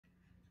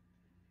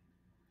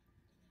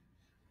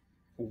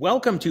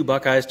Welcome to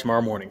Buckeyes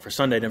Tomorrow Morning for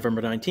Sunday,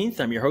 November 19th.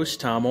 I'm your host,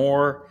 Tom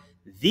Orr.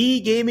 The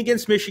game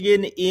against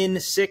Michigan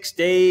in 6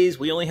 days.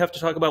 We only have to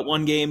talk about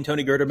one game,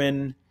 Tony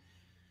Gerdeman,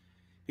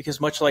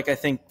 because much like I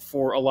think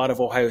for a lot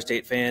of Ohio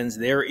State fans,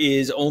 there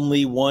is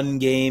only one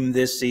game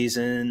this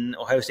season.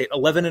 Ohio State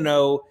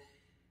 11-0.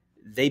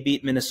 They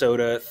beat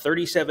Minnesota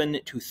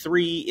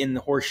 37-3 in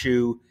the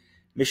Horseshoe.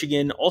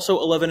 Michigan also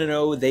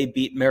 11-0. They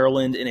beat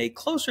Maryland in a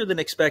closer than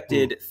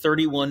expected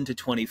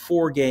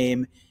 31-24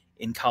 game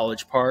in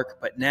College Park.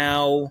 But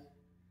now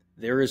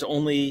there is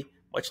only,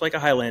 much like a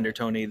Highlander,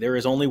 Tony, there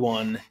is only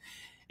one.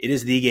 It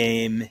is the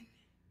game.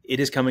 It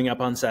is coming up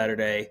on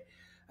Saturday.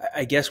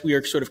 I guess we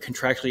are sort of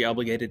contractually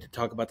obligated to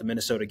talk about the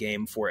Minnesota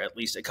game for at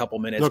least a couple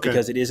minutes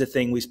because it is a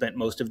thing we spent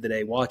most of the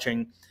day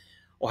watching.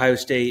 Ohio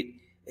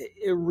State,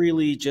 it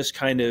really just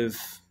kind of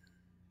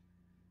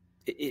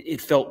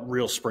it felt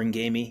real spring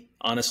gamey,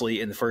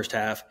 honestly, in the first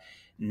half.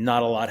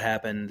 Not a lot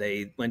happened.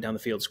 They went down the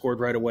field,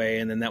 scored right away,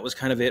 and then that was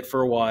kind of it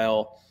for a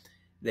while.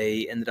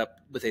 They ended up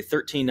with a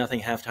 13-0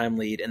 halftime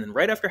lead, and then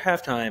right after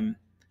halftime,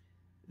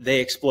 they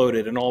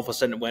exploded, and all of a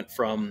sudden it went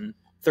from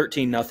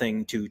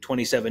 13-0 to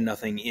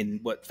 27-0 in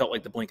what felt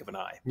like the blink of an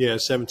eye. Yeah,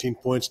 17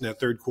 points in that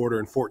third quarter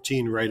and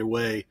 14 right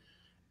away,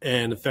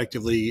 and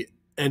effectively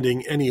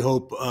ending any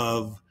hope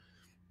of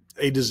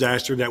a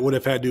disaster that would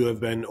have had to have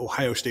been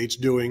Ohio State's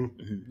doing.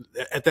 Mm-hmm.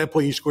 At that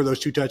point, you score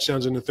those 2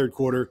 touchdowns in the third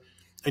quarter,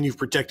 and you've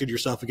protected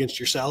yourself against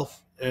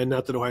yourself. And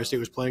not that Ohio State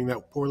was playing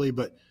that poorly,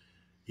 but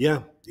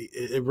yeah,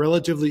 a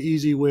relatively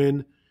easy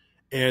win.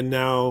 And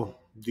now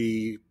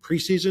the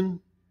preseason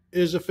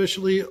is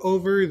officially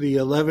over, the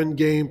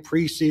 11-game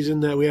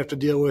preseason that we have to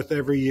deal with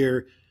every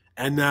year.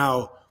 And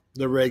now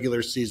the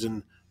regular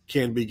season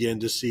can begin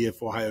to see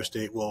if Ohio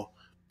State will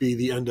be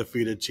the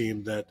undefeated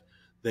team that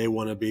they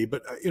want to be.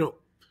 But,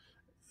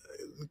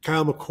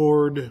 Kyle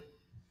McCord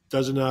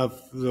does enough.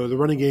 The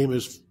running game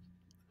is,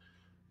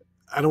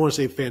 I don't want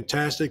to say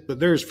fantastic, but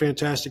there's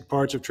fantastic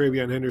parts of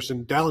Travion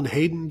Henderson. Dallin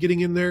Hayden getting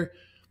in there.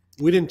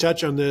 We didn't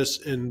touch on this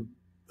on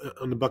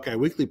the Buckeye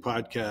Weekly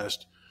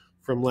podcast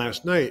from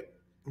last night,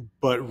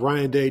 but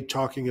Ryan Day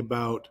talking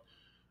about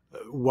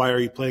why are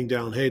you playing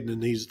Dallin Hayden,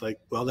 and he's like,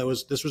 well,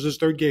 this was his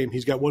third game.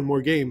 He's got one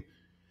more game,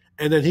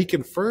 and then he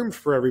confirmed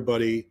for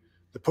everybody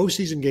the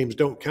postseason games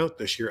don't count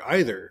this year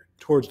either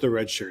towards the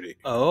redshirting.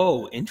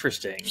 Oh,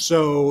 interesting.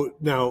 So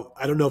now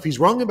I don't know if he's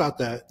wrong about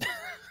that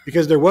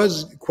because there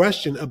was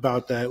question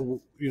about that,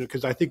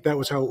 because I think that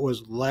was how it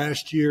was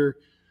last year.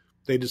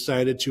 They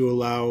decided to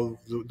allow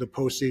the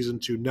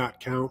postseason to not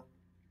count.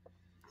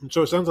 And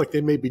so it sounds like they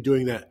may be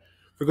doing that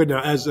for good.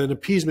 Now, as an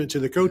appeasement to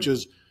the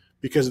coaches,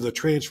 because of the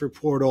transfer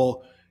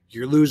portal,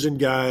 you're losing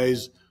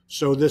guys.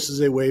 So this is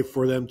a way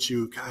for them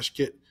to,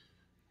 get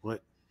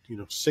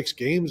 6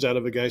 games out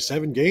of a guy,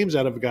 7 games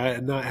out of a guy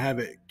and not have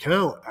it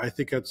count. I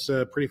think that's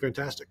pretty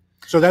fantastic.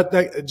 So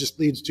that just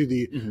leads to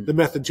the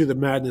method to the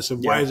madness of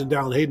why isn't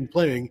Dallin Hayden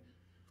playing?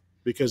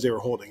 Because they were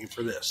holding him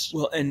for this.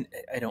 Well, and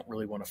I don't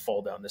really want to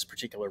fall down this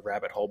particular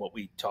rabbit hole, but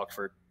we talked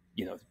for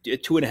a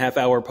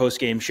 2.5-hour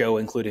post-game show,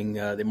 including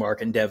the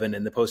Mark and Devin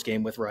and the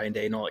post-game with Ryan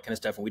Day and all that kind of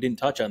stuff, and we didn't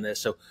touch on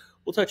this, so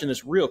we'll touch on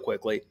this real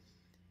quickly.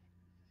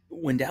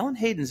 When Dallin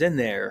Hayden's in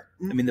there,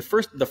 I mean,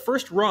 the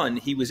first run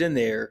he was in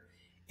there,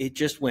 it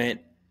just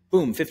went,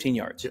 boom, 15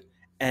 yards. Yep.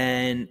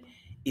 And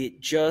it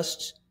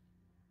just –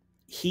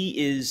 he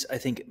is, I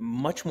think,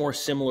 much more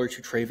similar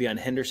to Travion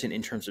Henderson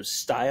in terms of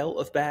style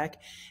of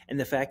back and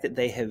the fact that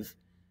they have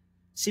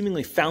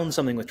seemingly found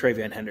something with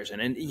Travion Henderson.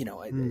 And,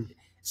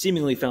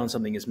 seemingly found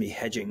something is me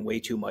hedging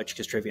way too much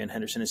because Travion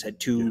Henderson has had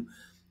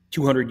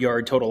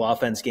 200-yard total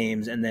offense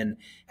games and then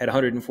had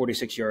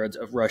 146 yards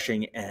of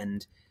rushing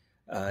and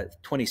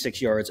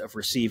 26 yards of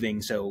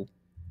receiving. So,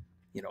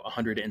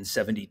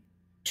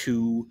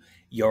 172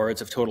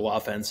 yards of total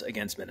offense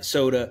against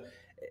Minnesota.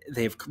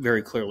 They've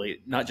very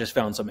clearly not just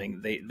found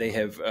something; they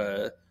have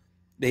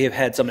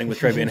had something with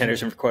Travion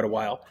Henderson for quite a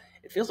while.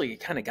 It feels like it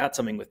kind of got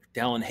something with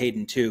Dallin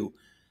Hayden too.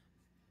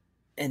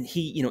 And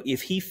he,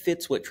 if he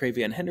fits what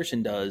Travion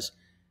Henderson does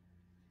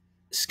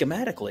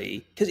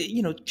schematically, because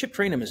Chip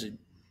Trayanum is a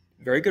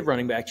very good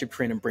running back. Chip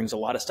Trayanum brings a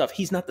lot of stuff.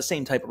 He's not the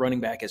same type of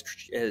running back as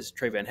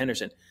Travion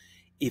Henderson.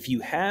 If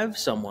you have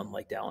someone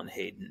like Dallin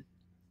Hayden,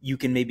 you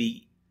can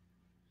maybe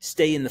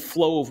stay in the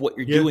flow of what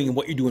you're doing and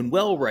what you're doing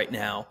well right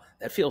now.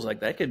 That feels like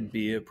that could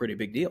be a pretty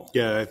big deal.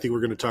 Yeah, I think we're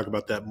going to talk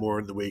about that more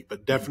in the week,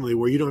 but definitely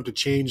where you don't have to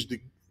change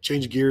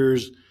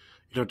gears, you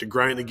don't have to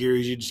grind the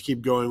gears, you just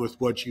keep going with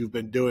what you've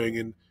been doing.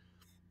 And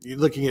you're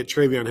looking at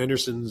Travion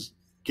Henderson's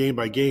game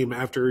by game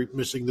after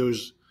missing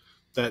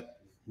that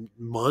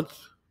month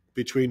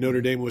between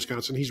Notre Dame and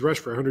Wisconsin. He's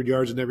rushed for 100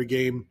 yards in every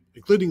game,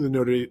 including the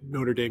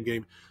Notre Dame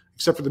game,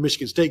 except for the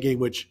Michigan State game,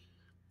 which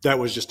that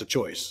was just a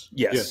choice.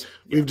 Yes.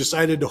 Yeah. We've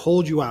decided to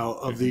hold you out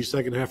of the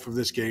second half of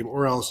this game,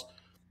 or else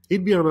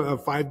he'd be on a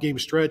 5-game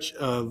stretch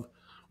of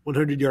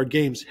 100-yard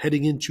games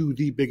heading into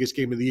the biggest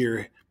game of the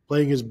year,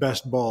 playing his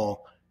best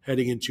ball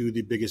heading into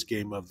the biggest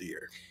game of the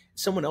year.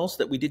 Someone else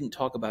that we didn't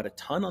talk about a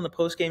ton on the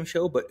post-game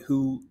show, but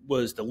who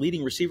was the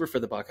leading receiver for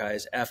the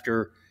Buckeyes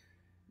after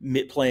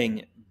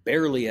playing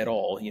barely at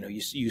all.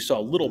 You saw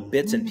little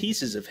bits and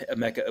pieces of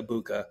Emeka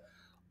Egbuka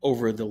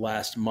over the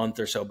last month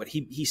or so, but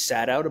he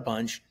sat out a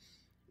bunch,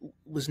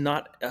 was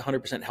not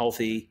 100%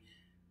 healthy,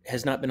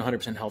 has not been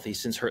 100% healthy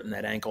since hurting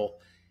that ankle.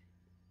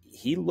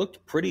 He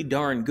looked pretty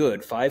darn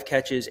good. 5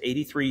 catches,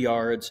 83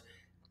 yards,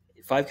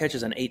 5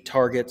 catches on 8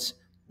 targets,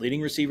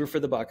 leading receiver for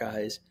the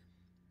Buckeyes.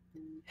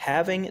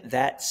 Having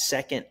that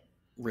second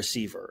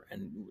receiver,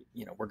 and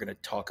we're going to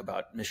talk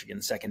about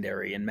Michigan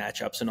secondary and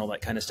matchups and all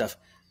that kind of stuff.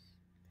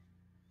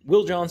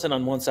 Will Johnson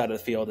on one side of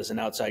the field as an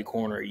outside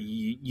corner,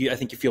 I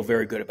think you feel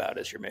very good about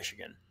as your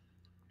Michigan.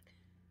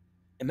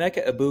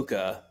 Emeka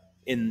Egbuka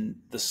in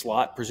the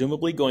slot,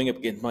 presumably going up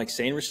against Mike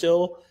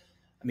Sainristil.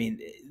 I mean,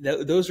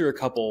 those are a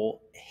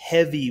couple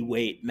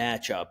heavyweight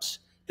matchups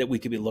that we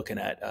could be looking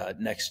at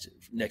next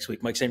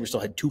week. Mike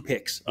Sainristil had 2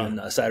 picks on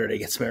Saturday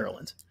against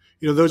Maryland.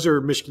 Those are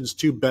Michigan's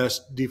 2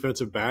 best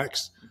defensive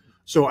backs.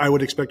 So I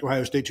would expect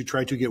Ohio State to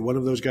try to get one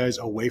of those guys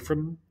away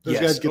from those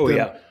guys, get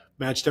them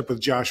matched up with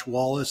Josh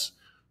Wallace,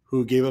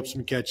 who gave up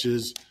some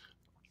catches.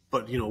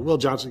 But, Will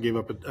Johnson gave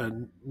up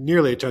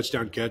nearly a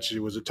touchdown catch.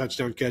 It was a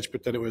touchdown catch,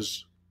 but then it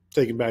was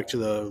taken back to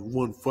the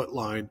 1-foot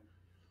line.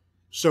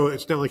 So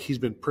it's not like he's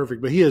been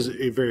perfect, but he is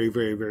a very,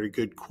 very, very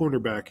good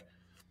cornerback.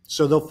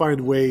 So they'll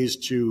find ways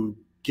to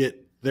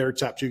get their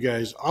top 2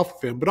 guys off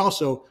of him. But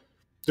also,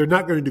 they're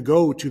not going to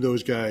go to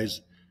those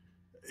guys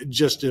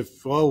just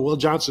if, Will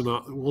Johnson's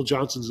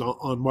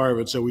on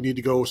Marvin, so we need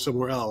to go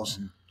somewhere else.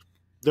 Mm-hmm.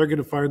 They're going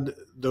to find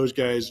those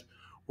guys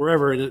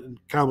wherever, and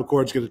Kyle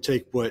McCord's going to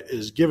take what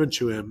is given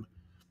to him,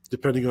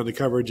 depending on the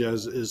coverage,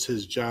 as is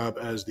his job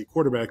as the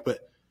quarterback.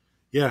 But,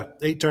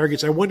 8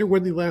 targets. I wonder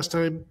when the last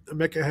time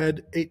Emeka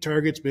had 8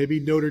 targets,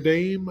 maybe Notre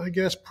Dame, I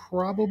guess,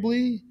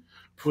 probably.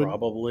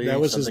 That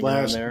was his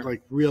last,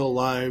 real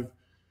live,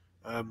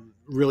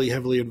 really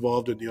heavily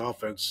involved in the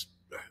offense,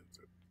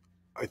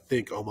 I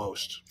think,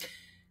 almost.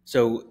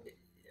 So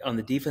on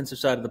the defensive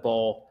side of the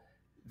ball,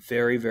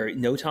 very, very –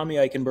 no Tommy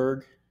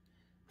Eichenberg.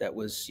 That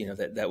was, he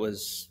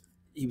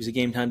was a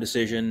game-time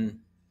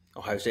decision.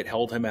 Ohio State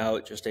held him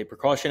out, just a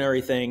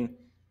precautionary thing.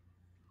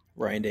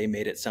 Ryan Day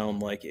made it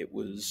sound like it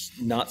was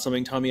not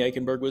something Tommy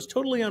Eichenberg was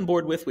totally on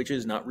board with, which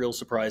is not real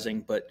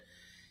surprising, but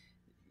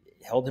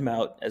held him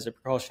out as a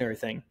precautionary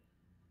thing.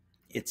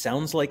 It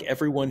sounds like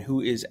everyone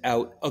who is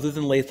out, other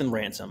than Lathan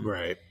Ransom,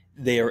 right,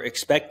 they are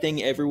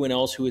expecting everyone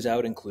else who is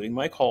out, including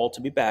Mike Hall,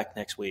 to be back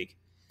next week.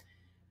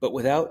 But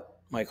without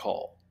Mike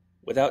Hall,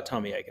 without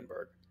Tommy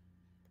Eichenberg,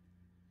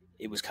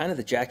 it was kind of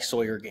the Jack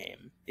Sawyer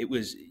game. It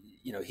was,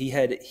 he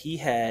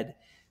had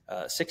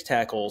 6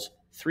 tackles,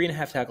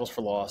 3.5 tackles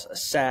for loss, a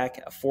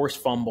sack, a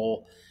forced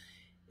fumble,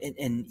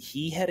 and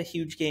he had a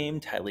huge game.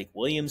 Tyleik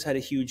Williams had a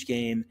huge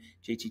game.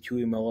 JT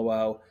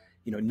Tuimoloau,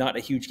 not a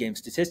huge game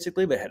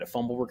statistically, but had a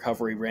fumble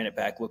recovery, ran it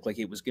back, looked like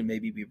it was going to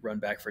maybe be run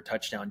back for a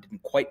touchdown,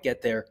 didn't quite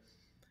get there.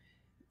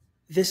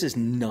 This is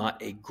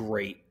not a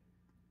great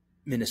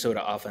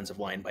Minnesota offensive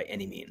line by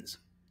any means.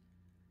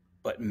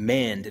 But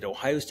man, did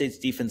Ohio State's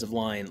defensive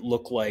line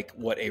look like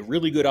what a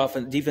really good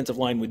defensive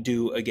line would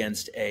do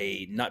against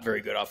a not very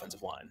good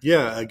offensive line.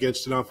 Yeah,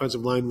 against an offensive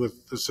line with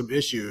some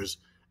issues.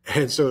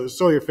 And so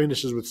Sawyer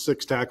finishes with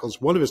 6 tackles.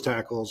 One of his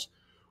tackles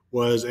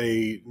was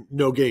a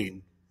no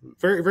gain.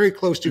 Very, very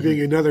close to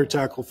being another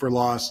tackle for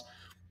loss.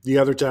 The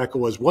other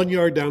tackle was 1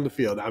 yard down the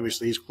field.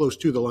 Obviously, he's close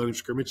to the line of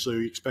scrimmage, so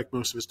you expect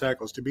most of his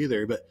tackles to be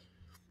there. But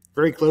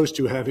very close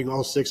to having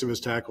all 6 of his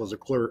tackles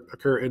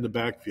occur in the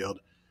backfield.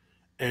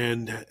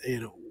 And,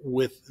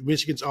 with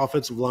Michigan's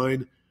offensive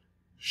line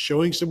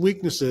showing some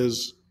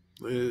weaknesses,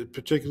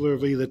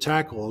 particularly the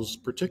tackles,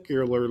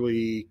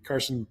 particularly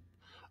Carson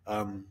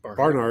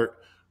Barnhart,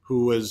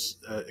 who was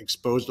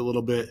exposed a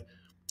little bit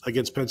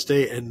against Penn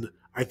State, and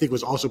I think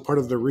was also part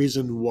of the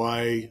reason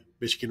why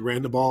Michigan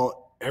ran the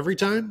ball every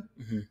time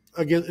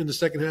again in the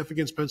second half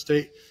against Penn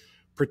State,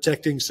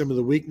 protecting some of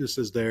the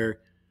weaknesses there.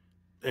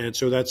 And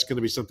so that's going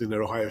to be something that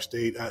Ohio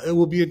State, it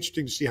will be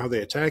interesting to see how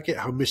they attack it,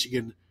 how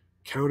Michigan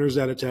counters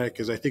that attack,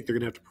 because I think they're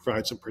going to have to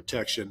provide some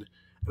protection.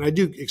 And I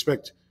do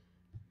expect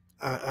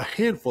a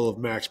handful of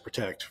max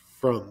protect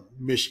from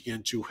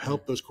Michigan to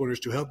help those corners,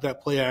 to help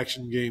that play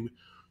action game,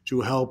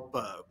 to help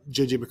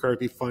J.J.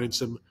 McCarthy find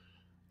some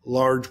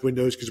large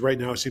windows, because right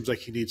now it seems like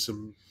he needs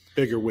some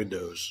bigger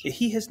windows.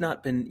 He has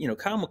not been,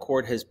 Kyle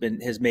McCord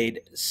has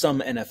made some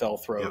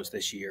NFL throws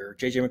this year.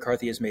 J.J.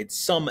 McCarthy has made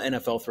some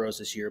NFL throws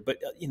this year. But,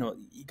 you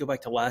go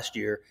back to last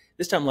year.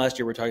 This time last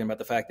year, we're talking about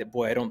the fact that,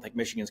 boy, I don't think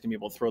Michigan's going to be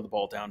able to throw the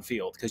ball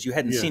downfield because you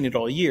hadn't seen it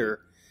all year.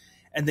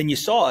 And then you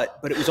saw it,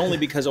 but it was only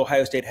because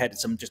Ohio State had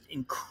some just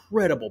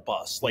incredible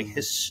busts, like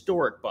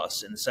historic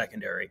busts in the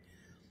secondary.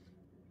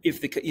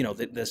 If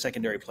the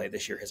secondary play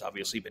this year has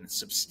obviously been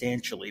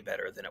substantially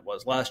better than it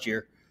was last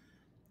year.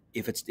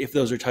 If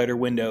those are tighter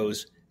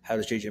windows, how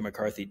does J.J.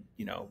 McCarthy,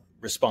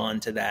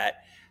 respond to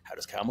that? How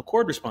does Kyle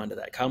McCord respond to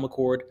that? Kyle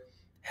McCord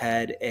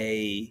had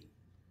a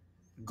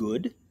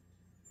good,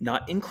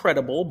 not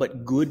incredible,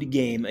 but good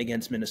game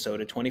against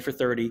Minnesota, 20 for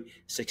 30,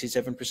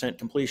 67%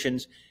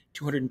 completions,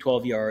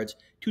 212 yards,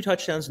 2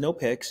 touchdowns, no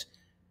picks.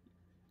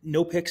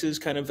 no picks is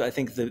kind of, I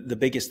think, the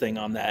biggest thing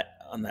on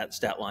that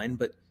stat line,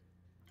 but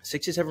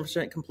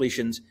 67%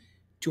 completions,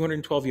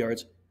 212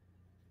 yards,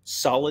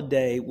 solid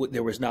day.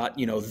 There was not,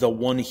 the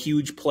one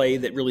huge play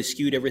that really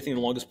skewed everything.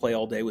 The longest play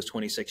all day was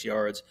 26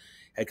 yards,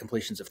 had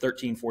completions of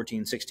 13,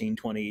 14, 16,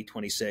 20,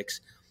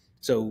 26.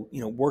 So,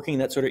 working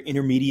that sort of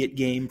intermediate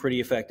game pretty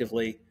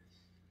effectively.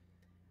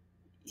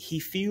 He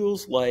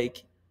feels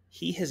like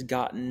he has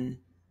gotten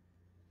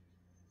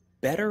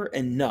better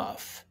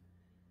enough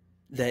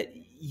that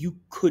you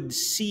could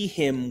see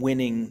him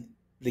winning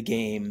the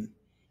game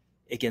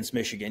against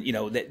Michigan.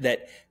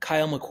 That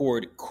Kyle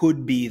McCord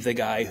could be the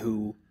guy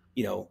who,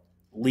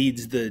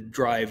 leads the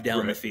drive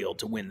down the field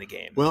to win the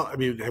game. Well, I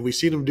mean, have we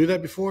seen him do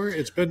that before?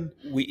 It's been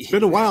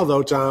a while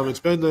though, Tom. It's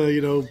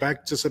been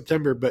back to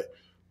September, but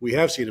we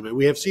have seen him, and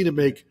we have seen him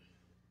make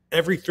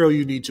every throw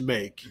you need to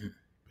make. Mm-hmm.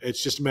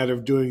 It's just a matter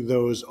of doing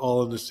those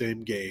all in the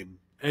same game,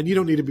 and you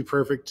don't need to be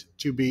perfect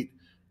to beat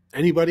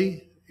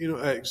anybody.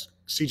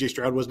 C.J.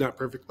 Stroud was not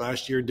perfect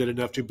last year and did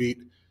enough to beat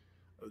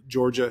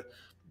Georgia.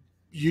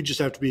 You just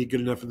have to be good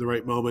enough in the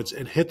right moments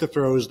and hit the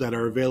throws that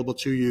are available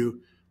to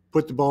you.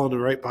 Put the ball in the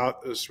right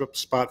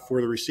spot for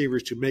the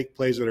receivers to make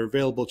plays that are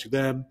available to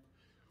them.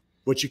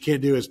 What you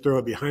can't do is throw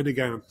it behind a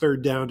guy on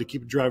third down to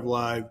keep a drive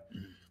alive.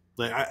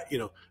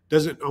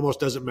 Mm-hmm. Almost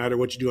doesn't matter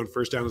what you do on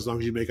first down as long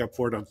as you make up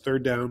for it on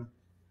third down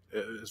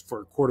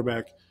for a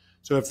quarterback.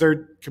 So if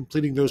they're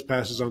completing those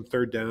passes on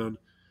third down,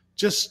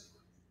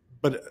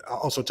 but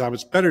also, Tom,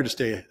 it's better to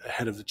stay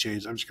ahead of the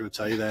chains. I'm just going to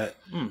tell you that.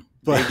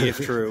 Maybe if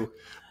true.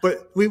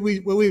 But what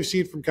we've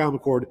seen from Kyle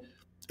McCord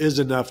is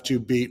enough to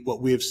beat what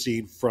we have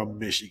seen from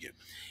Michigan.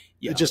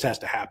 Yeah. It just has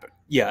to happen.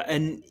 Yeah,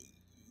 and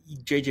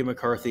J.J.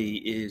 McCarthy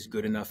is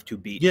good enough to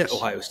beat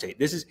Ohio State.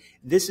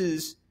 This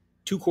is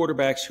two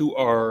quarterbacks who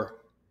are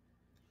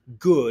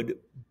good,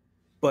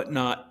 but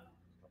not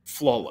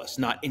flawless,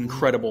 not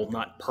incredible,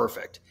 not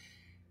perfect.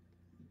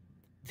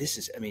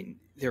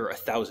 There are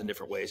 1,000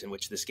 different ways in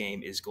which this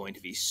game is going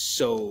to be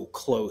so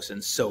close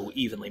and so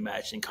evenly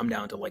matched and come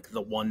down to like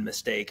the one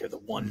mistake or the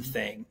one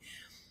thing.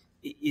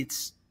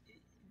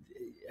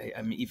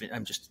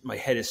 My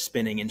head is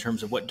spinning in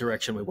terms of what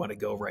direction we want to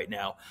go right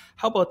now.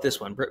 How about this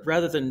one?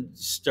 Rather than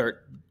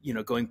start,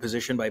 going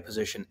position by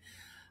position,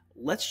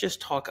 let's just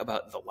talk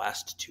about the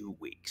last 2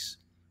 weeks.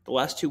 The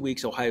last 2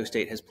 weeks, Ohio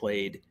State has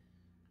played,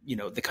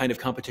 the kind of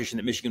competition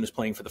that Michigan was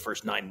playing for the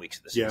first 9 weeks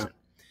of the season.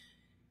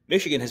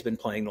 Michigan has been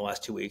playing the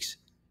last 2 weeks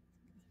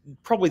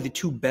probably the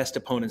two best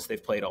opponents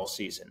they've played all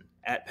season,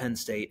 at Penn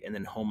State and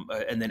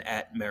then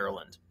at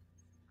Maryland.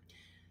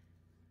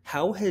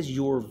 How has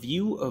your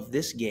view of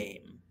this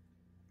game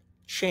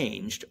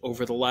changed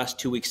over the last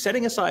 2 weeks,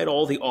 setting aside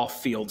all the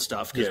off-field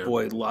stuff, because,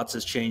 boy, lots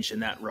has changed in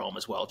that realm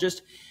as well.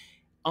 Just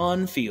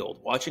on-field,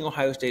 watching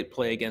Ohio State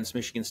play against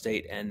Michigan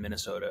State and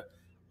Minnesota,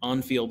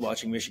 on-field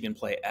watching Michigan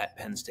play at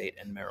Penn State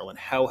and Maryland.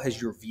 How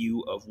has your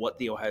view of what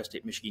the Ohio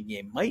State-Michigan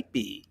game might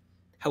be,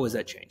 how has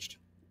that changed?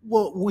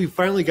 Well, we've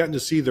finally gotten to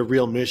see the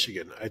real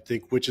Michigan, I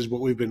think, which is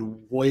what we've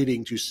been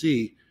waiting to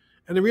see.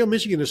 And the real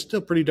Michigan is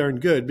still pretty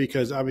darn good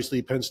because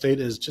obviously Penn State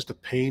is just a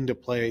pain to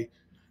play.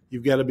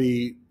 You've got to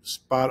be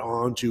spot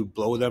on to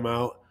blow them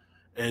out.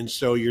 And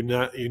so you're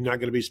not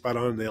going to be spot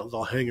on.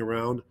 They'll hang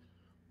around.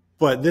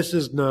 But this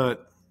is not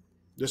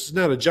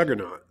a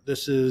juggernaut.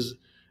 This is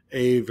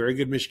a very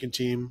good Michigan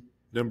team,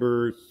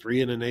 number 3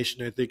 in the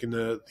nation, I think, in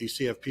the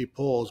CFP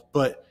polls.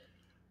 But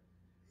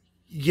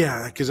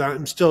yeah, because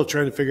I'm still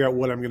trying to figure out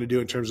what I'm going to do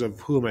in terms of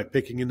who am I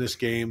picking in this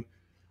game.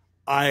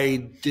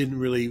 I didn't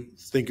really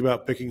think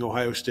about picking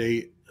Ohio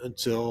State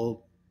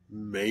until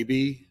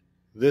maybe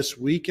this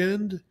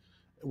weekend,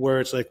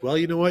 where it's like, well,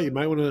 you know what, you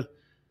might want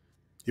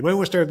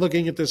to start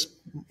looking at this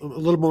a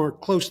little more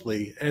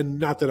closely. And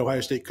not that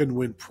Ohio State couldn't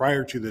win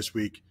prior to this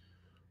week,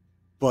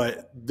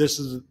 but this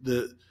is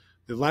the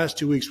last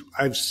 2 weeks.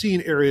 I've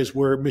seen areas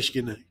where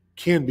Michigan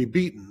can be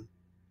beaten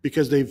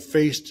because they've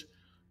faced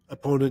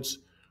opponents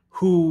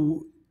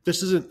who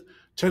this isn't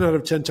 10 out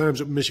of 10 times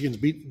that Michigan's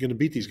going to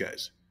beat these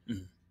guys,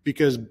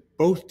 because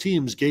both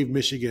teams gave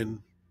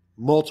Michigan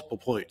multiple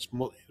points,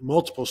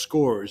 multiple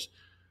scores.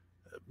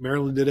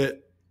 Maryland did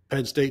it.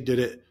 Penn State did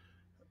it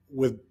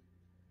with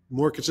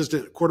more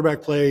consistent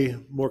quarterback play,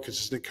 more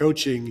consistent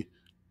coaching.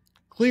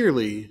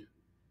 Clearly,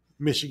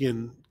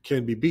 Michigan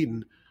can be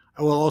beaten.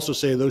 I will also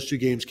say those two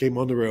games came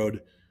on the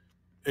road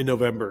in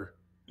November,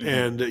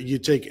 and you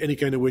take any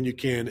kind of win you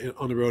can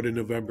on the road in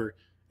November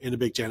in the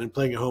Big Ten, and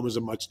playing at home is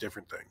a much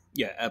different thing.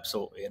 Yeah,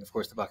 absolutely. And, of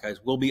course, the Buckeyes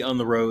will be on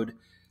the road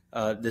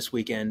this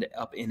weekend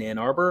up in Ann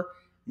Arbor.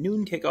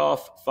 Noon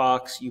kickoff,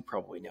 Fox, you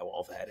probably know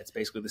all that. It's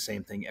basically the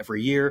same thing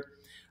every year.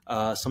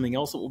 Something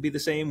else that will be the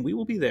same, we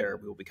will be there.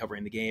 We will be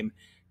covering the game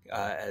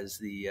as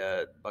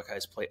the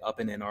Buckeyes play up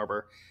in Ann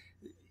Arbor.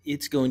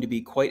 It's going to be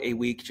quite a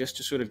week. Just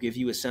to sort of give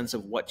you a sense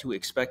of what to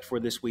expect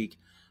for this week,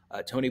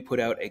 Tony put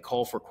out a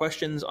call for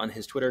questions on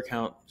his Twitter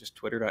account, just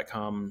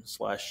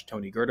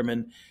twitter.com/Tony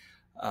Gerdeman.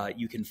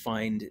 You can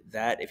find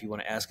that if you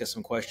want to ask us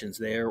some questions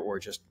there, or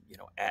just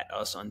at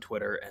us on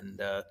Twitter, and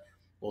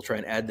We'll try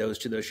and add those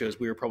to those shows.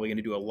 We are probably going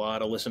to do a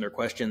lot of listener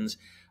questions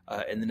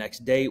in the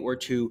next day or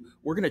two.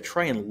 We're going to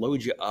try and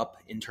load you up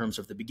in terms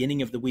of the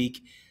beginning of the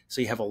week,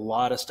 so you have a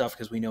lot of stuff,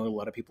 because we know a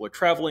lot of people are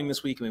traveling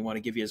this week, and we want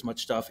to give you as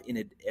much stuff in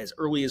it as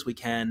early as we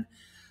can.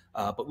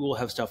 But we will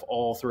have stuff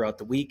all throughout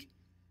the week.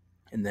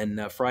 And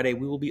then Friday,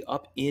 we will be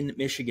up in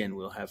Michigan.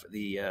 We'll have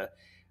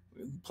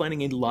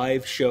planning a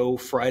live show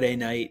Friday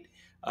night,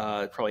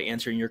 probably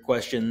answering your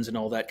questions and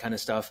all that kind of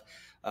stuff.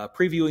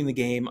 Previewing the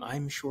game.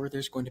 I'm sure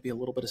there's going to be a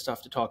little bit of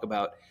stuff to talk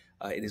about.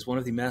 It is one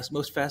of the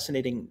most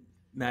fascinating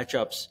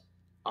matchups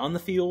on the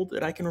field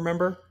that I can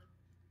remember.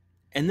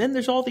 And then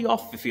there's all the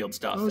off the field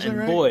stuff. Oh, and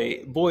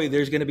right? boy,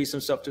 there's going to be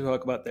some stuff to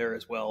talk about there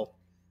as well.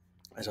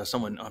 I saw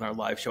someone on our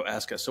live show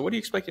ask us, so what are you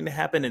expecting to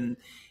happen in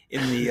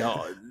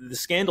the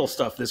scandal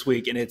stuff this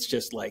week? And it's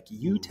just like,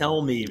 you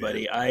tell me,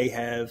 buddy.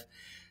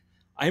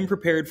 I'm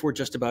prepared for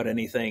just about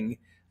anything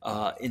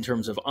in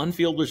terms of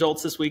on-field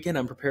results this weekend.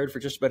 I'm prepared for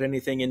just about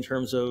anything in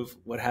terms of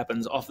what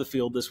happens off the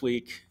field this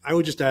week. I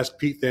would just ask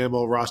Pete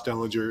Thamel, Ross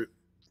Dellinger,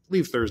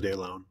 leave Thursday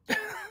alone.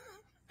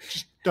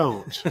 Just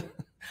don't.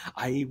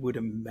 I would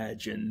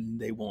imagine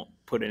they won't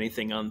put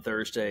anything on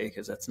Thursday,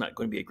 because that's not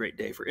going to be a great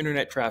day for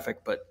internet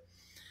traffic, but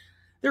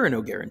there are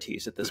no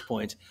guarantees at this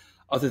point,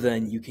 other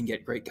than you can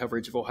get great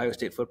coverage of Ohio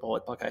State football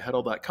at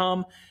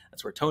BuckeyeHuddle.com.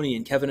 That's where Tony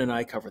and Kevin and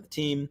I cover the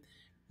team.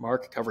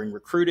 Mark covering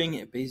recruiting,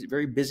 a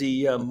very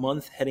busy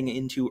month heading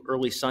into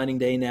early signing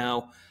day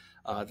now.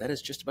 That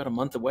is just about a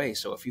month away.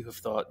 So if you have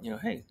thought,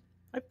 hey,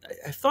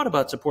 I've thought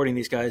about supporting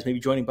these guys, maybe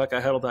joining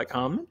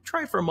BuckeyeHuddle.com,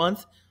 try it for a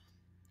month.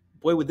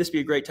 Boy, would this be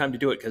a great time to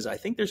do it, because I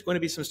think there's going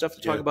to be some stuff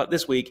to talk about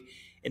this week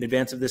in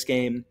advance of this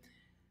game.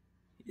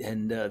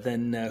 And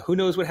then who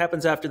knows what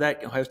happens after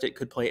that. Ohio State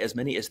could play as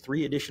many as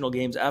 3 additional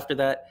games after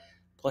that.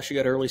 Plus, you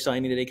got early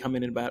signing day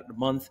coming in about a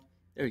month.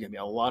 There's going to be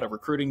a lot of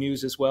recruiting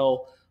news as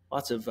well.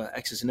 Lots of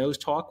X's and O's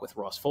talk with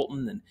Ross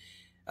Fulton and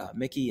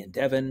Mickey and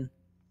Devin.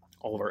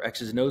 All of our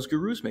X's and O's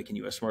gurus making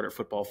you a smarter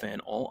football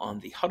fan, all on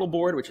the Huddle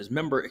Board, which is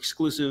member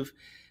exclusive.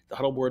 The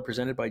Huddle Board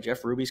presented by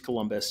Jeff Ruby's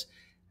Columbus.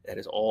 That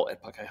is all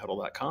at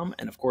BuckeyeHuddle.com.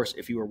 And, of course,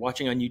 if you are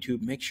watching on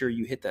YouTube, make sure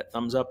you hit that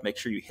thumbs up, make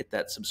sure you hit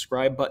that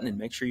subscribe button, and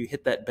make sure you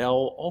hit that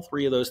bell. All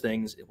 3 of those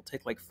things. It will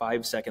take like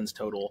 5 seconds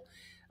total.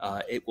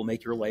 It will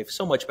make your life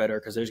so much better,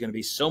 because there's going to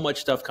be so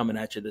much stuff coming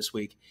at you this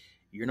week.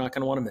 You're not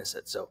going to want to miss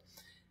it. So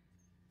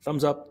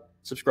thumbs up,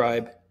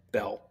 subscribe,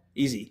 bell.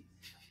 Easy.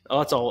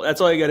 That's all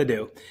you got to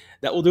do.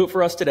 That will do it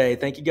for us today.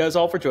 Thank you guys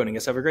all for joining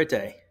us. Have a great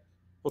day.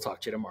 We'll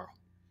talk to you tomorrow.